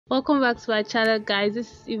Welcome back to our channel, guys.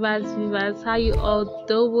 This is EVASVIVERS. How you all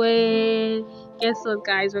doing? Guess what,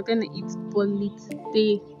 guys? We're gonna eat Bole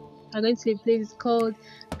today. We're going to a place called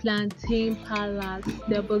Plantain Palace.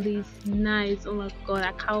 The Bole is nice. Oh my god,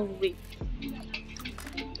 I can't wait.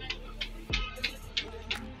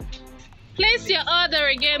 Place your order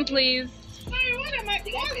again, please. Sorry, what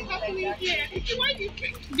is happening here?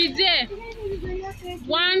 Be there.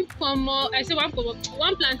 One pomo. I say one pomo.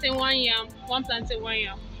 One plantain, one yam. One plantain, one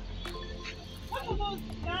yam. What about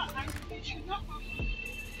that auntie? She's not coming.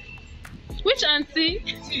 Which auntie?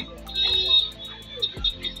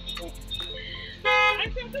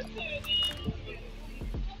 Auntie, I'm just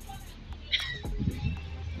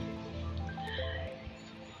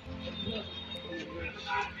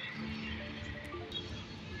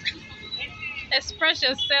Express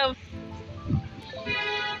yourself.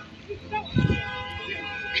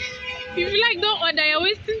 If you like, don't order. You're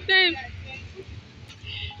wasting time.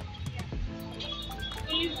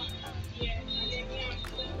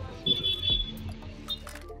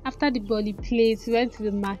 After the Bole place, we went to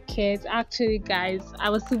the market. Actually, guys, I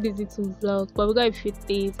was too busy to vlog, but we got a few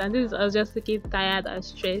things, and this I was just looking tired and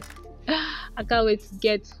stressed. I can't wait to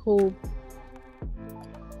get home.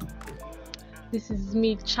 This is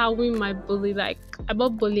me chowing my Bole. Like, I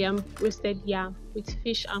bought Bole and roasted yam with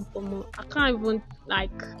fish and pomo. I can't even,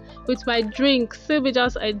 like, with my drink. So we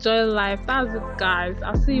just enjoy life. That's it, guys.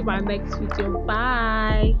 I'll see you in my next video.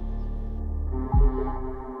 Bye.